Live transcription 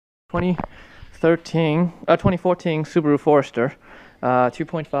2014 Subaru Forester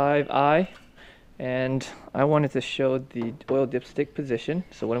 2.5i, and I wanted to show the oil dipstick position.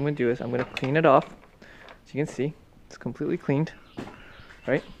 So what I'm going to do is I'm going to clean it off. So you can see it's completely cleaned,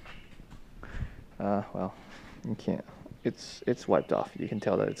 right? Well, you can't. It's wiped off. You can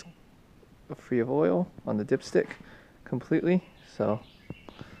tell that it's free of oil on the dipstick completely. So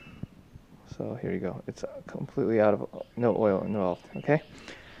here you go. It's completely out of no oil involved. Okay.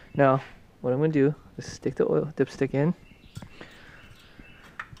 Now what I'm going to do is stick the oil dipstick in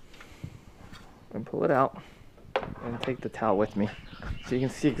and pull it out and take the towel with me so you can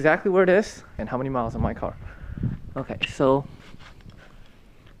see exactly where it is and how many miles on my car. Okay, so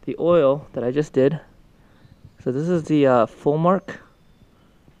the oil that I just did, so this is the full mark,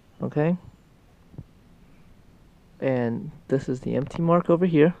 okay, and this is the empty mark over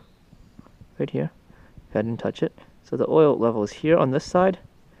here, right here. I didn't touch it. So the oil level is here on this side,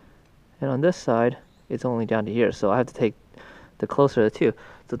 and on this side it's only down to here, so I have to take the closer of the two.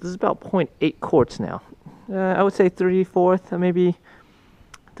 So this is about 0.8 quarts now. I would say 3/4, maybe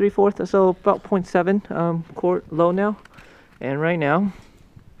 3/4, so about 0.7 quart low now. And right now,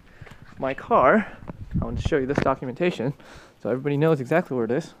 my car, I want to show you this documentation so everybody knows exactly where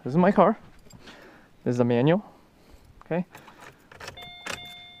it is. This is my car. This is the manual. Okay.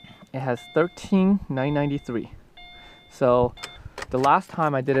 It has 13,993. So the last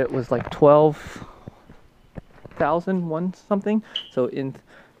time I did it was like 12,001 something. So in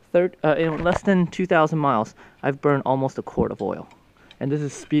less than 2,000 miles, I've burned almost a quart of oil. And this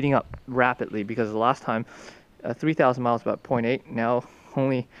is speeding up rapidly because the last time, 3,000 miles, about 0.8. Now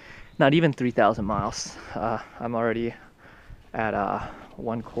only not even 3,000 miles. I'm already at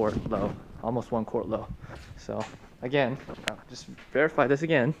 1 quart low, almost 1 quart low. So again, just verify this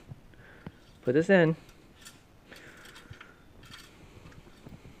again. Put this in.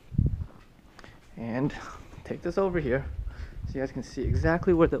 And take this over here so you guys can see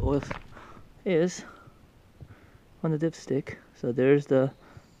exactly where the oil is on the dipstick. So there's the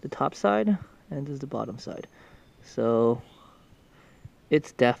top side and there's the bottom side. So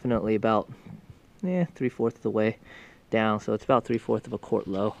it's definitely about 3/4 of the way down. So it's about 3/4 of a quart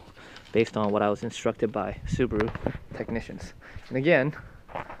low based on what I was instructed by Subaru technicians. And again,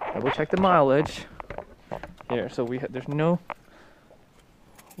 double check the mileage here. So there's no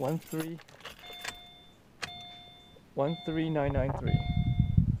 13993.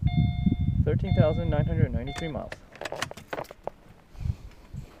 13,993 miles.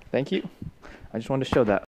 Thank you. I just wanted to show that.